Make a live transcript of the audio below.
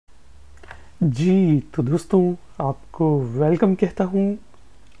जी, तो दोस्तों आपको वेलकम कहता हूँ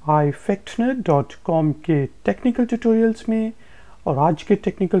ifactner.com के टेक्निकल ट्यूटोरियल्स में। और आज के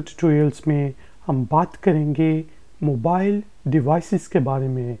टेक्निकल ट्यूटोरियल्स में हम बात करेंगे मोबाइल डिवाइसेस के बारे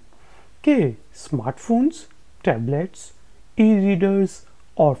में कि स्मार्टफोन्स, टैबलेट्स, ई रीडर्स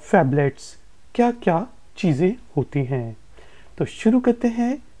और फैबलेट्स क्या क्या चीज़ें होती हैं। तो शुरू करते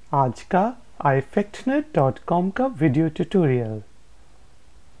हैं आज का ifactner.com का वीडियो ट्यूटोरियल।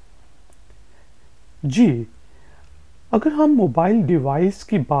 जी, अगर हम मोबाइल डिवाइस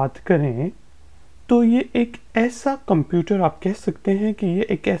की बात करें तो ये एक ऐसा कंप्यूटर, आप कह सकते हैं कि ये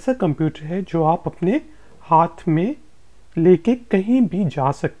एक ऐसा कंप्यूटर है जो आप अपने हाथ में लेके कहीं भी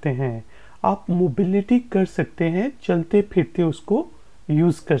जा सकते हैं। आप मोबिलिटी कर सकते हैं, चलते फिरते उसको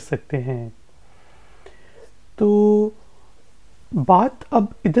यूज़ कर सकते हैं। तो बात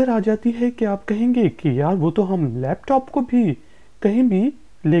अब इधर आ जाती है कि आप कहेंगे कि यार वो तो हम लैपटॉप को भी कहीं भी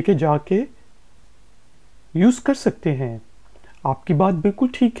लेके जाके यूज़ कर सकते हैं। आपकी बात बिल्कुल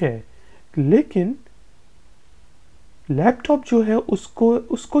ठीक है, लेकिन लैपटॉप जो है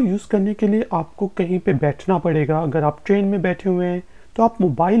उसको यूज़ करने के लिए आपको कहीं पे बैठना पड़ेगा। अगर आप ट्रेन में बैठे हुए हैं तो आप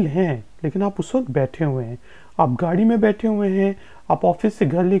मोबाइल हैं, लेकिन आप उस वक्त बैठे हुए हैं। आप गाड़ी में बैठे हुए हैं, आप ऑफिस से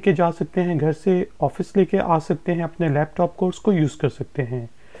घर लेके जा सकते हैं, घर से ऑफिस लेके आ सकते हैं अपने लैपटॉप को, उसको यूज़ कर सकते हैं।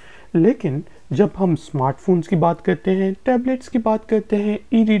 लेकिन जब हम स्मार्टफोन्स की बात करते हैं, टैबलेट्स की बात करते हैं,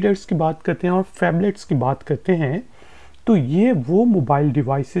 ई रीडर्स की बात करते हैं और फैबलेट्स की बात करते हैं, तो ये वो मोबाइल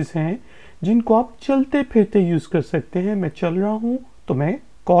डिवाइसेस हैं जिनको आप चलते फिरते यूज़ कर सकते हैं। मैं चल रहा हूँ तो मैं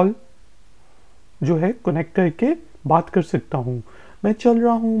कॉल जो है कनेक्ट करके बात कर सकता हूँ। मैं चल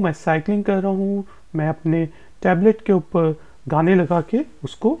रहा हूँ, मैं साइकिलिंग कर रहा हूँ, मैं अपने टैबलेट के ऊपर गाने लगा के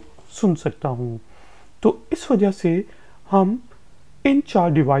उसको सुन सकता हूँ। तो इस वजह से हम इन चार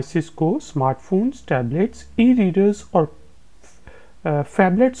डिवाइसेस को, स्मार्टफोन्स, टैबलेट्स, ई रीडर्स और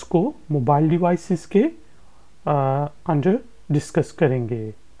फैबलेट्स को मोबाइल डिवाइसेस के अंडर डिस्कस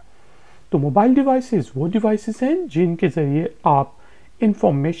करेंगे। तो मोबाइल डिवाइसेस वो डिवाइसेस हैं जिनके ज़रिए आप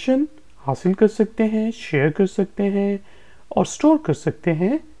इंफॉर्मेशन हासिल कर सकते हैं, शेयर कर सकते हैं और स्टोर कर सकते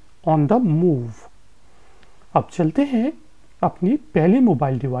हैं ऑन द मूव। अब चलते हैं अपनी पहले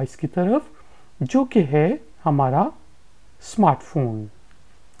मोबाइल डिवाइस की तरफ, जो कि है हमारा स्मार्टफोन।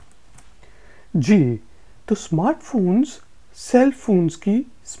 जी, तो स्मार्टफोन्स सेल फोन्स की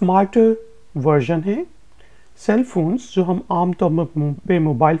स्मार्टर वर्जन है। सेल फोन्स जो हम आमतौर पे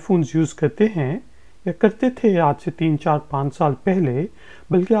मोबाइल फ़ोन्स यूज़ करते हैं या करते थे आज से 3-4-5 साल पहले,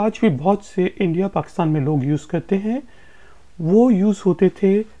 बल्कि आज भी बहुत से इंडिया पाकिस्तान में लोग यूज़ करते हैं, वो यूज़ होते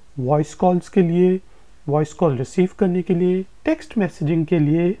थे वॉइस कॉल्स के लिए, वॉइस कॉल रिसीव करने के लिए, टेक्स्ट मैसेजिंग के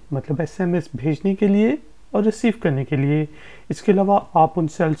लिए, मतलब एसएमएस भेजने के लिए और रिसीव करने के लिए। इसके अलावा आप उन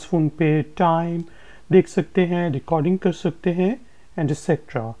सेल्स फ़ोन पे टाइम देख सकते हैं, रिकॉर्डिंग कर सकते हैं एंड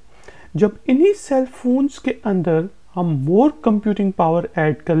एक्सेट्रा। जब इन्हीं सेल फोन्स के अंदर हम मोर कंप्यूटिंग पावर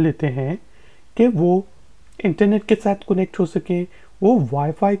ऐड कर लेते हैं कि वो इंटरनेट के साथ कनेक्ट हो सकें, वो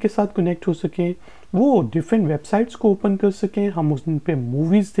वाईफाई के साथ कनेक्ट हो सकें, वो डिफरेंट वेबसाइट्स को ओपन कर सकें, हम उन पे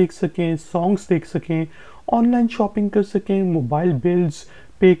मूवीज़ देख सकें, सॉन्ग्स देख सकें, ऑनलाइन शॉपिंग कर सकें, मोबाइल बिल्स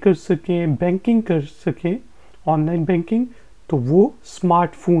पे कर सकें, बैंकिंग कर सकें, ऑनलाइन बैंकिंग, तो वो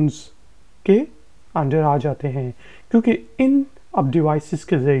स्मार्टफोन्स के अंडर आ जाते हैं। क्योंकि इन अब डिवाइसेस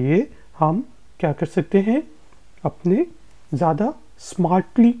के ज़रिए हम क्या कर सकते हैं, अपने ज़्यादा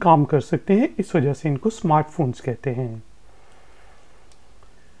स्मार्टली काम कर सकते हैं, इस वजह से इनको स्मार्टफोन्स कहते हैं।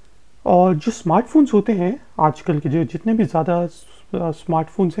 और जो स्मार्टफोन्स होते हैं आजकल के, जो जितने भी ज़्यादा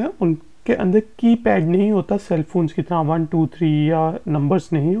स्मार्टफोन्स हैं, उनके अंदर कीपैड नहीं होता सेल फोन्स की तरह 1 2 3 या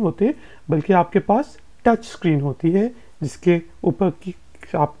नंबर्स नहीं होते, बल्कि आपके पास टच स्क्रीन होती है जिसके ऊपर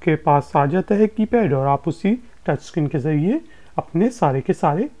आपके पास आ जाता है कीपैड और आप उसी टच स्क्रीन के ज़रिए अपने सारे के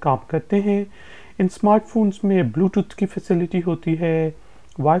सारे काम करते हैं। इन स्मार्टफोन्स में ब्लूटूथ की फैसिलिटी होती है,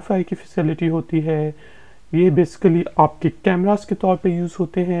 वाईफाई की फैसिलिटी होती है। ये बेसिकली आपके कैमरास के तौर पे यूज़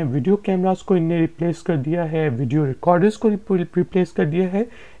होते हैं। वीडियो कैमरास को इनने रिप्लेस कर दिया है, वीडियो रिकॉर्डर्स को रिप्लेस कर दिया है,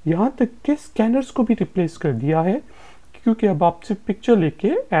 यहाँ तक कि स्कैनर्स को भी रिप्लेस कर दिया है, क्योंकि अब आप सिर्फ पिक्चर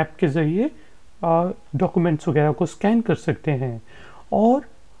लेके ऐप के ज़रिए डॉक्यूमेंट्स वगैरह को स्कैन कर सकते हैं। और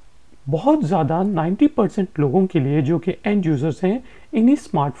बहुत ज़्यादा 90% लोगों के लिए जो कि एंड यूज़र्स हैं, इन्हीं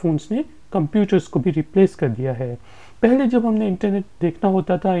स्मार्टफोन्स ने कंप्यूटर्स को भी रिप्लेस कर दिया है। पहले जब हमने इंटरनेट देखना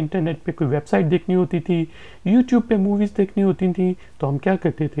होता था, इंटरनेट पे कोई वेबसाइट देखनी होती थी, यूट्यूब पे मूवीज़ देखनी होती थी, तो हम क्या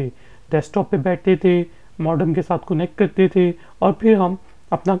करते थे, डेस्कटॉप पे बैठते थे, मॉडेम के साथ कनेक्ट करते थे और फिर हम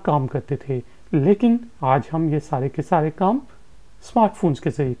अपना काम करते थे। लेकिन आज हम ये सारे के सारे काम स्मार्टफोन्स के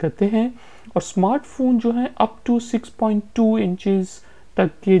ज़रिए करते हैं। और स्मार्टफोन जो है अप टू 6.2 इंचेस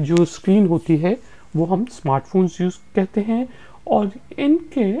तक की जो स्क्रीन होती है वो हम स्मार्टफोन्स यूज़ कहते हैं। और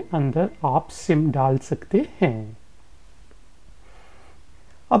इनके अंदर आप सिम डाल सकते हैं।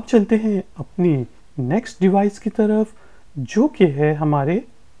 अब चलते हैं अपनी नेक्स्ट डिवाइस की तरफ, जो कि है हमारे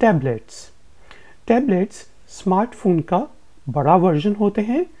टैबलेट्स। टैबलेट्स स्मार्टफोन का बड़ा वर्जन होते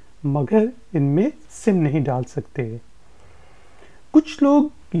हैं, मगर इनमें सिम नहीं डाल सकते। कुछ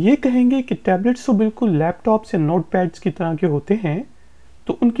लोग ये कहेंगे कि टैबलेट्स तो बिल्कुल लैपटॉप्स या नोटपैड्स की तरह के होते हैं,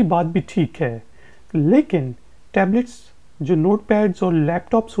 तो उनकी बात भी ठीक है, लेकिन टैबलेट्स जो नोटपैड्स और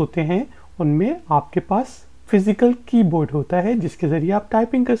लैपटॉप्स होते हैं उनमें आपके पास फिजिकल कीबोर्ड होता है जिसके ज़रिए आप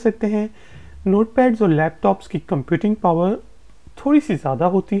टाइपिंग कर सकते हैं। नोटपैड्स और लैपटॉप्स की कंप्यूटिंग पावर थोड़ी सी ज़्यादा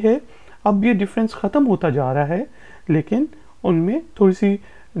होती है। अब ये डिफरेंस ख़त्म होता जा रहा है, लेकिन उनमें थोड़ी सी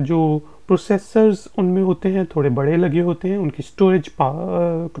जो प्रोसेसर्स उनमें होते हैं थोड़े बड़े लगे होते हैं, उनकी स्टोरेज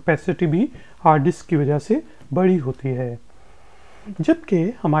कैपेसिटी भी हार्ड डिस्क की वजह से बड़ी होती है। जबकि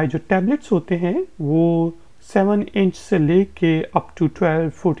हमारे जो टैबलेट्स होते हैं वो 7 इंच से लेके अप टू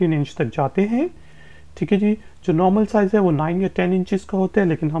 12-14 इंच तक जाते हैं। ठीक है जी, जो नॉर्मल साइज़ है वो 9 या 10 इंचज़ का होता है,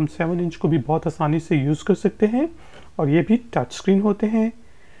 लेकिन हम 7 इंच को भी बहुत आसानी से यूज़ कर सकते हैं, और ये भी टच स्क्रीन होते हैं।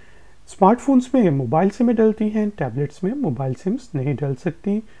 स्मार्टफोन्स में मोबाइल सिमें डलती हैं, टैबलेट्स में मोबाइल सिम्स नहीं डल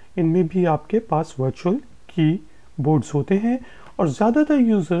सकती। इनमें भी आपके पास वर्चुअल की बोर्ड्स होते हैं, और ज़्यादातर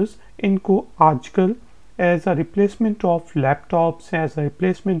यूज़र्स इनको आजकल as a replacement of laptops, as a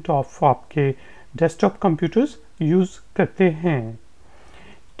replacement of आपके डेस्कटॉप कंप्यूटर्स यूज़ करते हैं।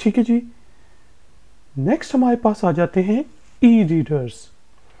 ठीक है जी, नेक्स्ट हमारे पास आ जाते हैं ई रीडर्स।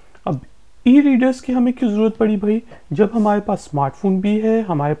 अब ई रीडर्स की हमें क्यों ज़रूरत पड़ी भाई? जब हमारे पास स्मार्टफोन भी है,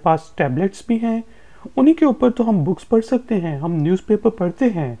 हमारे पास टैबलेट्स भी हैं, उन्हीं के ऊपर तो हम बुक्स पढ़ सकते हैं, हम न्यूज़पेपर पढ़ते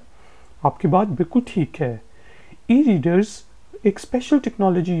हैं। आपकी बात बिल्कुल ठीक है। ई रीडर्स एक स्पेशल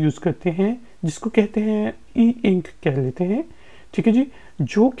टेक्नोलॉजी यूज़ करते हैं जिसको कहते हैं ई इंक कह लेते हैं। ठीक है जी,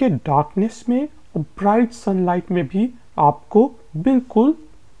 जो कि डार्कनेस में और ब्राइट सनलाइट में भी आपको बिल्कुल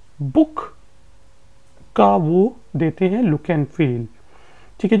बुक का वो देते हैं लुक एंड फील।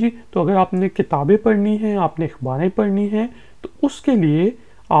 ठीक है जी, तो अगर आपने किताबें पढ़नी हैं, आपने अखबारें पढ़नी हैं, तो उसके लिए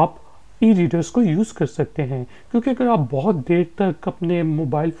आप ई रीडर्स को यूज़ कर सकते हैं। क्योंकि अगर आप बहुत देर तक अपने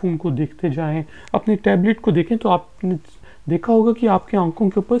मोबाइल फ़ोन को देखते जाएं, अपने टैबलेट को देखें, तो आपने देखा होगा कि आपके आंखों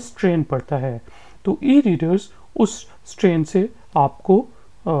के ऊपर स्ट्रेन पड़ता है। तो ई रीडर्स उस स्ट्रेन से आपको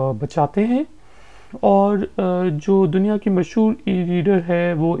बचाते हैं। और जो दुनिया की मशहूर ई रीडर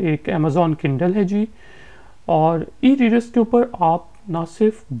है वो एक अमेज़ॉन किंडल है जी। और ई रीडर्स के ऊपर आप ना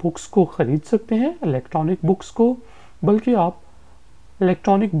सिर्फ बुक्स को ख़रीद सकते हैं, इलेक्ट्रॉनिक बुक्स को, बल्कि आप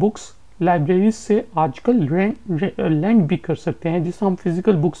इलेक्ट्रॉनिक बुक्स लाइब्रेरीज से आजकल लेंड भी कर सकते हैं। जिसे हम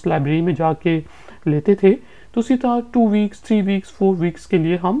फिज़िकल बुक्स लाइब्रेरी में जाके लेते थे, तो उसी तरह 2 वीक्स, 3 वीक्स, 4 वीक्स के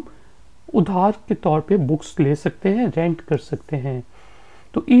लिए हम उधार के तौर पे बुक्स ले सकते हैं, रेंट कर सकते हैं।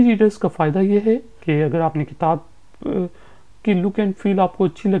 तो ई रीडर्स का फ़ायदा ये है कि अगर आपने किताब की लुक एंड फील आपको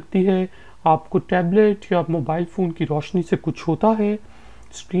अच्छी लगती है, आपको टैबलेट या मोबाइल फ़ोन की रोशनी से कुछ होता है,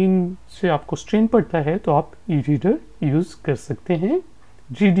 स्क्रीन से आपको स्ट्रेन पड़ता है, तो आप ई रीडर यूज़ कर सकते हैं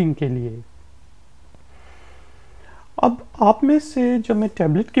रीडिंग के लिए। अब आप में से जब मैं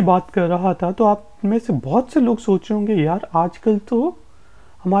टैबलेट की बात कर रहा था, तो आप में से बहुत से लोग सोच रहे होंगे, यार आजकल तो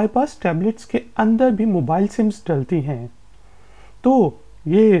हमारे पास टैबलेट्स के अंदर भी मोबाइल सिम्स डलती हैं, तो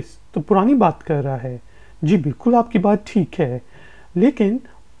ये तो पुरानी बात कर रहा है। जी बिल्कुल, आपकी बात ठीक है, लेकिन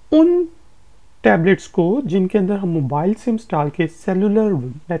उन टैबलेट्स को जिनके अंदर हम मोबाइल सिम्स डाल के सेलुलर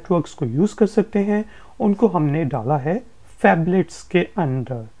नेटवर्क्स को यूज़ कर सकते हैं, उनको हमने डाला है फैबलेट्स के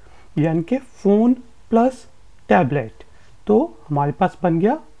अंदर, यानी कि फ़ोन प्लस टैबलेट। तो हमारे पास बन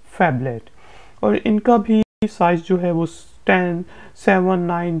गया फैबलेट। और इनका भी साइज़ जो है वो 10, 7,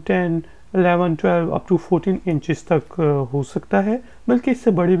 9, 10, 11, 12 अप टू 14 इंचज़ तक हो सकता है, बल्कि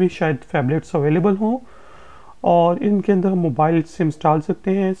इससे बड़े भी शायद फैबलेट्स अवेलेबल हों। और इनके अंदर हम मोबाइल सिम्स डाल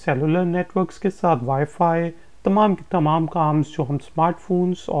सकते हैं, सेलुलर नेटवर्क्स के साथ वाईफाई, तमाम के तमाम काम जो हम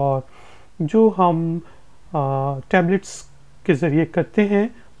स्मार्टफोन्स और जो हम टैबलेट्स के ज़रिए करते हैं,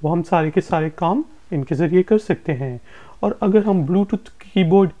 वो हम सारे के सारे काम इनके ज़रिए कर सकते हैं। और अगर हम ब्लूटूथ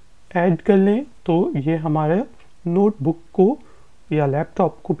कीबोर्ड ऐड कर लें, तो ये हमारे नोटबुक को या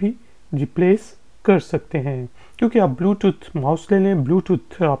लैपटॉप को भी रिप्लेस कर सकते हैं। क्योंकि आप ब्लूटूथ माउस ले लें,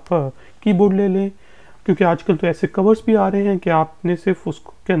 ब्लूटूथ आप कीबोर्ड ले लें, क्योंकि आजकल तो ऐसे कवर्स भी आ रहे हैं कि आपने सिर्फ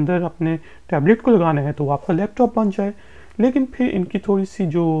उसके अंदर अपने टैबलेट को लगाना है तो वो आपका लैपटॉप बन जाए। लेकिन फिर इनकी थोड़ी सी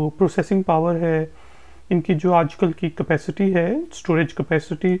जो प्रोसेसिंग पावर है, इनकी जो आजकल की कैपेसिटी है, स्टोरेज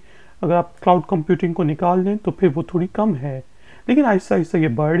कैपेसिटी, अगर आप क्लाउड कंप्यूटिंग को निकाल लें तो फिर वो थोड़ी कम है। लेकिन आहिस्ता आहिस्ता ये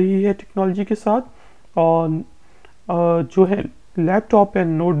बढ़ रही है टेक्नोलॉजी के साथ, और जो है laptop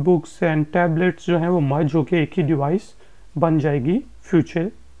and notebooks and tablets जो हैं वो मर्ज होकर एक ही डिवाइस बन जाएगी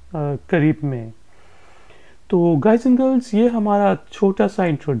फ्यूचर करीब में। तो गाइस एंड गर्ल्स, ये हमारा छोटा सा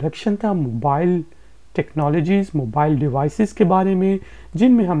इंट्रोडक्शन था मोबाइल टेक्नोलॉजीज़, मोबाइल डिवाइसेस के बारे में,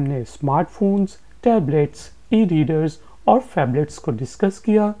 जिनमें हमने स्मार्टफोन्स, टैबलेट्स, ई रीडर्स और फैबलेट्स को डिस्कस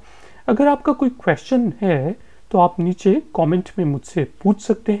किया। अगर आपका कोई क्वेश्चन है तो आप नीचे कमेंट में मुझसे पूछ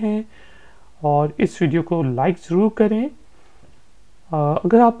सकते हैं और इस वीडियो को लाइक ज़रूर करें।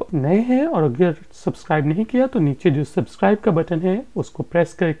 अगर आप नए हैं और अगर सब्सक्राइब नहीं किया तो नीचे जो सब्सक्राइब का बटन है उसको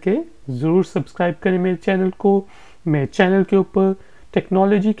प्रेस करके ज़रूर सब्सक्राइब करें मेरे चैनल को। मेरे चैनल के ऊपर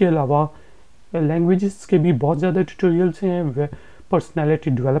टेक्नोलॉजी के अलावा लैंग्वेजेस के भी बहुत ज़्यादा ट्यूटोरियल्स हैं,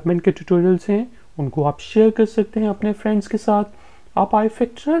 पर्सनालिटी डेवलपमेंट के ट्यूटोरियल्स हैं, उनको आप शेयर कर सकते हैं अपने फ्रेंड्स के साथ। आप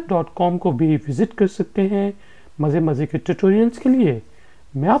ifactner.com को भी विज़िट कर सकते हैं मज़े के ट्यूटोरियल्स के लिए।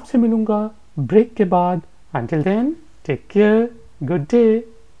 मैं आपसे मिलूँगा ब्रेक के बाद। Until then, take care. Good day.